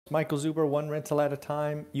Michael Zuber, one rental at a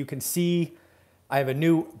time. You can see I have a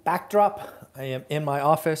new backdrop. I am in my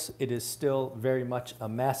office. It is still very much a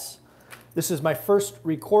mess. This is my first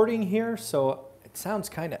recording here, so it sounds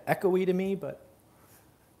kind of echoey to me, but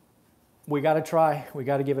we got to try. We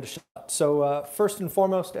got to give it a shot. So first and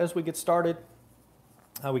foremost, as we get started,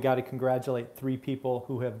 we got to congratulate three people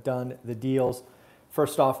who have done the deals.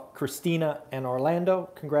 First off, Christina and Orlando,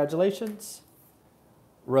 congratulations.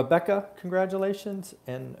 Rebecca, congratulations.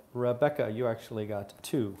 And Rebecca, you actually got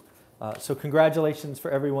two. So congratulations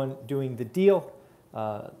for everyone doing the deal.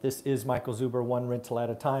 This is Michael Zuber, one rental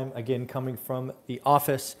at a time. Again, coming from the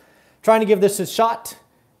office. Trying to give this a shot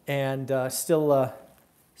and still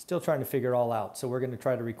trying to figure it all out. So we're going to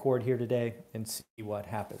try to record here today and see what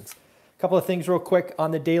happens. A couple of things real quick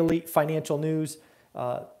on the daily financial news.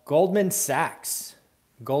 Goldman Sachs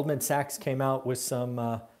came out with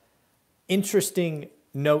some interesting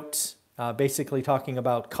notes, basically talking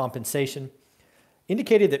about compensation.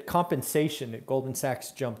 Indicated that compensation at Goldman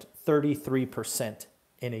Sachs jumped 33%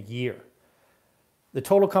 in a year. The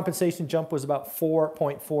total compensation jump was about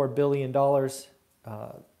 $4.4 billion.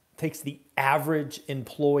 Takes the average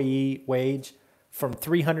employee wage from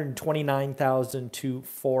 $329,000 to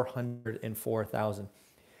 $404,000.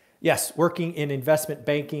 Yes, working in investment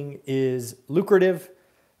banking is lucrative.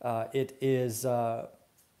 It is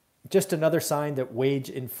just another sign that wage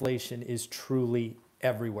inflation is truly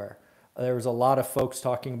everywhere. There was a lot of folks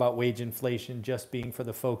talking about wage inflation just being for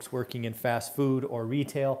the folks working in fast food or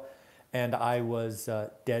retail, and I was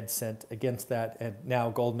dead set against that, and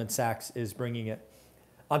now Goldman Sachs is bringing it.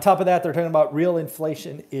 On top of that, they're talking about real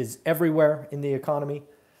inflation is everywhere in the economy.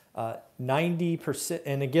 90%,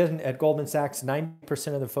 and again, at Goldman Sachs,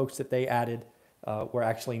 90% of the folks that they added were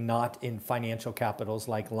actually not in financial capitals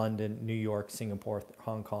like London, New York, Singapore,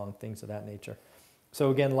 Hong Kong, things of that nature.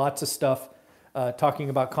 So again, lots of stuff talking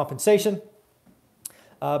about compensation.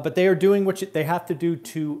 But they are doing what they have to do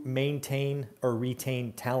to maintain or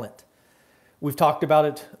retain talent. We've talked about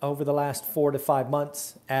it over the last 4 to 5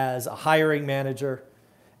 months as a hiring manager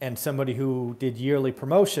and somebody who did yearly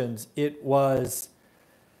promotions. It was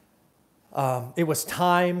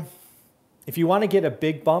time. If you want to get a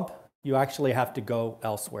big bump, you actually have to go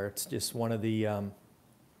elsewhere. It's just one of the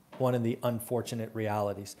unfortunate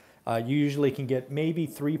realities. You usually can get maybe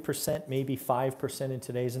 3%, maybe 5% in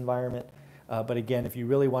today's environment. But again, if you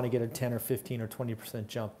really want to get a 10 or 15 or 20%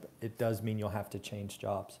 jump, it does mean you'll have to change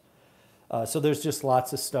jobs. So there's just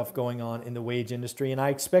lots of stuff going on in the wage industry, and I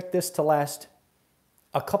expect this to last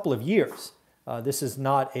a couple of years. This is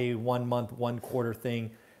not a 1 month, 1 quarter thing.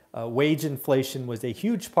 Wage inflation was a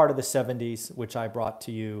huge part of the 70s, which I brought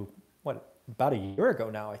to you, about a year ago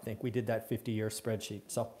now, I think. We did that 50-year spreadsheet.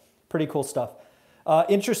 So pretty cool stuff.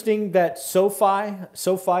 Interesting that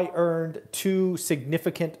SoFi earned 2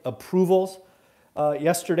 significant approvals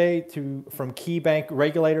yesterday from key bank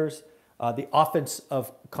regulators, the Office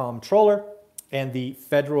of Comptroller and the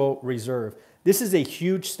Federal Reserve. This is a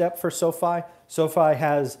huge step for SoFi. SoFi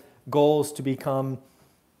has goals to become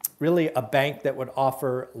really a bank that would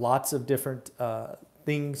offer lots of different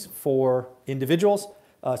things for individuals.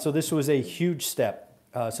 So this was a huge step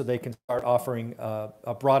so they can start offering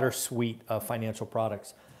a broader suite of financial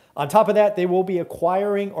products. On top of that, they will be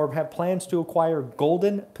acquiring or have plans to acquire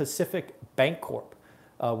Golden Pacific Bancorp,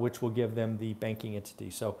 which will give them the banking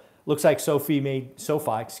entity. So looks like SoFi made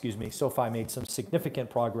some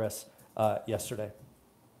significant progress yesterday.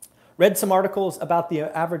 Read some articles about the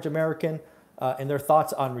average American and their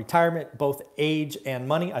thoughts on retirement, both age and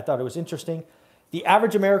money. I thought it was interesting. The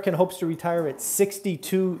average American hopes to retire at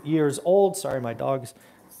 62 years old. Sorry, my dogs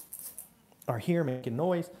are here making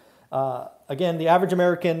noise. Again, the average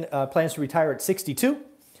American plans to retire at 62,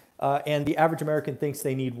 and the average American thinks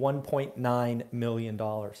they need $1.9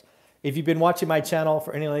 million. If you've been watching my channel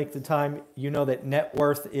for any length of time, you know that net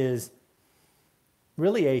worth is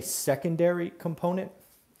really a secondary component.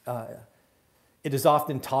 It is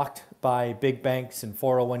often talked by big banks and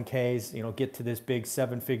 401ks, get to this big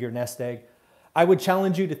 7-figure nest egg. I would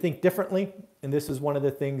challenge you to think differently, and this is one of the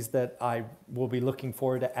things that I will be looking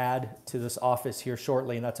forward to add to this office here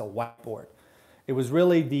shortly, and that's a whiteboard. It was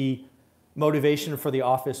really the motivation for the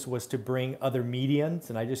office was to bring other medians,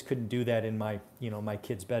 and I just couldn't do that in my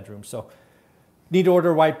kid's bedroom. So need to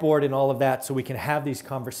order a whiteboard and all of that so we can have these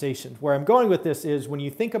conversations. Where I'm going with this is when you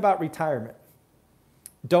think about retirement,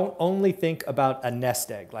 don't only think about a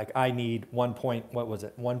nest egg, like I need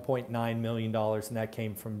 $1.9 million, and that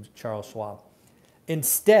came from Charles Schwab.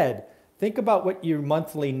 Instead, think about what your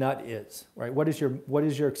monthly nut is, right? What is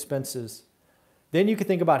your expenses? Then you can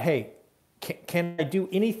think about, hey, can I do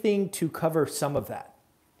anything to cover some of that?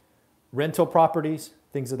 Rental properties,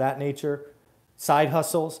 things of that nature, side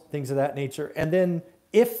hustles, things of that nature. And then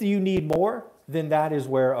if you need more, then that is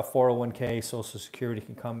where a 401k, Social Security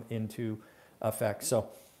can come into effect. So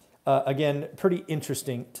again, pretty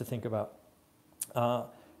interesting to think about.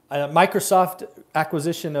 Microsoft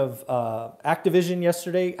acquisition of Activision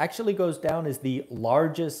yesterday actually goes down as the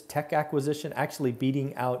largest tech acquisition, actually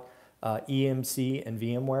beating out EMC and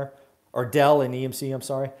VMware, or Dell and EMC, I'm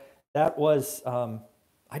sorry. That was,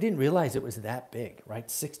 I didn't realize it was that big, right?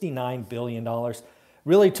 $69 billion.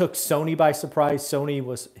 Really took Sony by surprise. Sony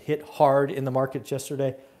was hit hard in the markets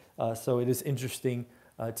yesterday. So it is interesting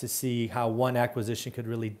to see how one acquisition could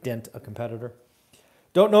really dent a competitor.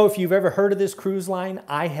 Don't know if you've ever heard of this cruise line.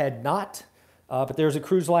 I had not, but there's a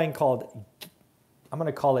cruise line called, I'm going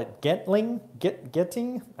to call it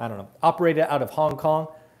Geting, I don't know, operated out of Hong Kong.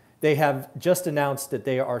 They have just announced that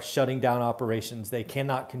they are shutting down operations. They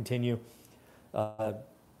cannot continue.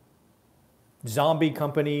 Zombie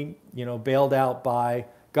company, you know, bailed out by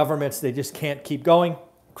governments. They just can't keep going.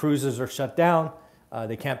 Cruises are shut down.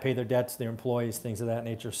 They can't pay their debts, their employees, things of that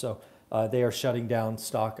nature. So they are shutting down.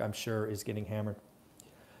 Stock, I'm sure, is getting hammered.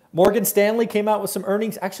 Morgan Stanley came out with some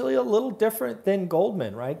earnings, actually a little different than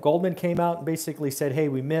Goldman, right? Goldman came out and basically said, hey,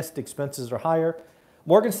 we missed, expenses are higher.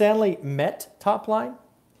 Morgan Stanley met top line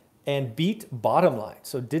and beat bottom line.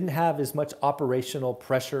 So didn't have as much operational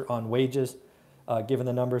pressure on wages, given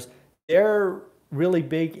the numbers. They're really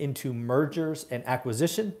big into mergers and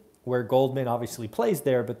acquisition, where Goldman obviously plays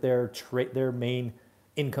there, but their main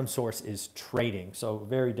income source is trading. So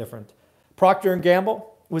very different. Procter & Gamble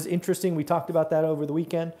was interesting. We talked about that over the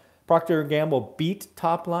weekend. Procter & Gamble beat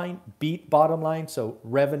top line, beat bottom line, so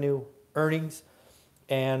revenue, earnings.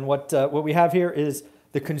 And what we have here is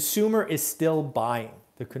the consumer is still buying.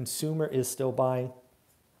 The consumer is still buying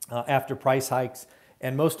after price hikes.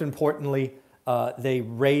 And most importantly, they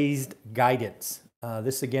raised guidance.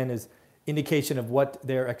 This again is indication of what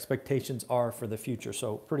their expectations are for the future.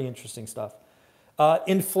 So pretty interesting stuff.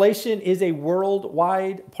 Inflation is a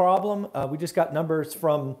worldwide problem. We just got numbers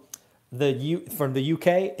from the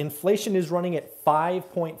UK. Inflation is running at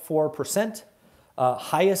 5.4%,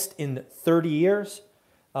 highest in 30 years.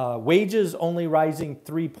 Wages only rising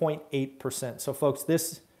 3.8%. So folks,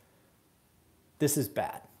 this is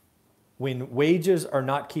bad. When wages are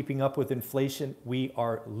not keeping up with inflation, we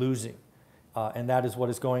are losing. And that is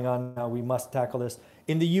what is going on now. We must tackle this.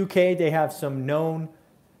 In the UK, they have some known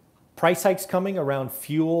price hikes coming around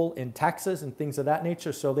fuel and taxes and things of that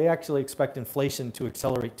nature. So they actually expect inflation to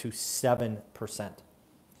accelerate to 7%.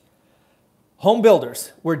 Home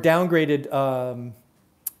builders were downgraded,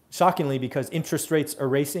 shockingly, because interest rates are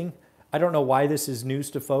racing. I don't know why this is news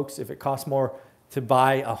to folks. If it costs more to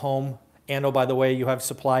buy a home, and oh, by the way, you have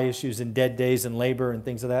supply issues and dead days and labor and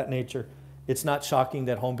things of that nature, it's not shocking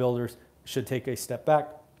that home builders should take a step back.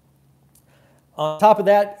 On top of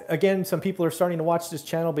that, again, some people are starting to watch this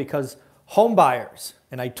channel because home buyers,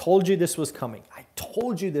 and I told you this was coming. I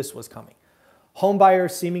told you this was coming. Home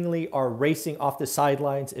buyers seemingly are racing off the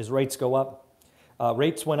sidelines as rates go up.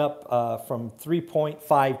 Rates went up from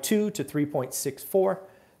 3.52 to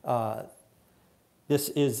 3.64. This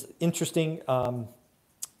is interesting.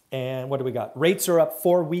 And what do we got? Rates are up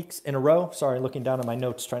 4 weeks in a row. Sorry, looking down at my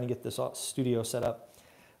notes, trying to get this studio set up.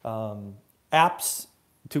 Apps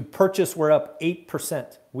to purchase were up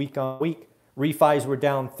 8% week on week. Refis were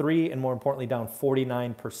down 3%, and more importantly, down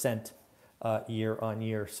 49% year on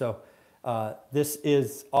year. So this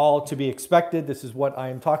is all to be expected. This is what I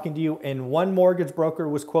am talking to you. And one mortgage broker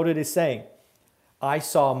was quoted as saying, I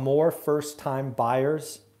saw more first-time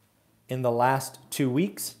buyers in the last 2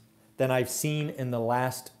 weeks than I've seen in the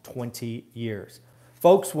last 20 years.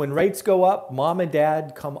 Folks, when rates go up, mom and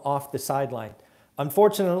dad come off the sideline.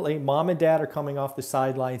 Unfortunately, mom and dad are coming off the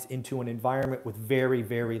sidelines into an environment with very,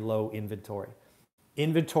 very low inventory.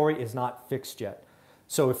 Inventory is not fixed yet.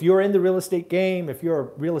 So if you're in the real estate game, if you're a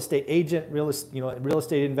real estate agent, real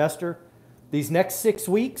estate investor, these next 6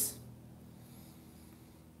 weeks,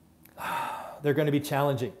 they're going to be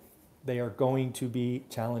challenging. They are going to be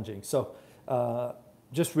challenging. So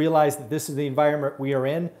just realize that this is the environment we are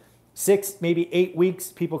in. 6, maybe 8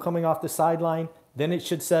 weeks, people coming off the sideline, then it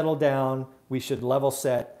should settle down. We should level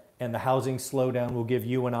set, and the housing slowdown will give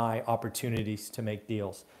you and I opportunities to make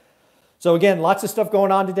deals. So again, lots of stuff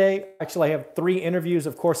going on today. Actually, I have 3 interviews.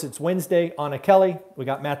 Of course, it's Wednesday. Anna Kelly, we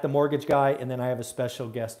got Matt the Mortgage Guy, and then I have a special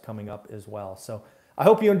guest coming up as well. So I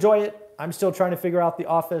hope you enjoy it. I'm still trying to figure out the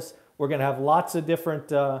office. We're going to have lots of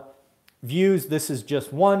different views. This is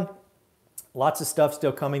just one. Lots of stuff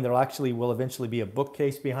still coming. There actually will eventually be a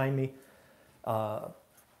bookcase behind me.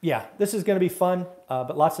 Yeah, this is going to be fun,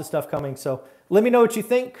 but lots of stuff coming. So let me know what you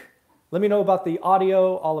think. Let me know about the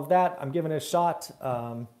audio, all of that. I'm giving it a shot.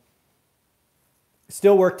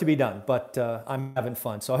 Still work to be done, but I'm having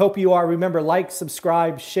fun. So I hope you are. Remember, like,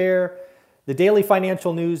 subscribe, share. The Daily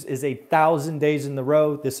Financial News is 1,000 days in the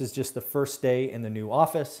row. This is just the first day in the new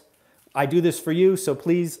office. I do this for you, so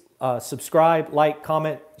please subscribe, like,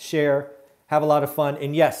 comment, share. Have a lot of fun.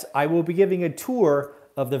 And yes, I will be giving a tour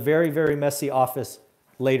of the very, very messy office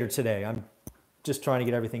later today. I'm just trying to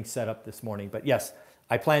get everything set up this morning. But yes,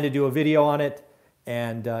 I plan to do a video on it,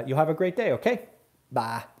 and you'll have a great day, okay?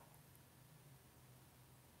 Bye.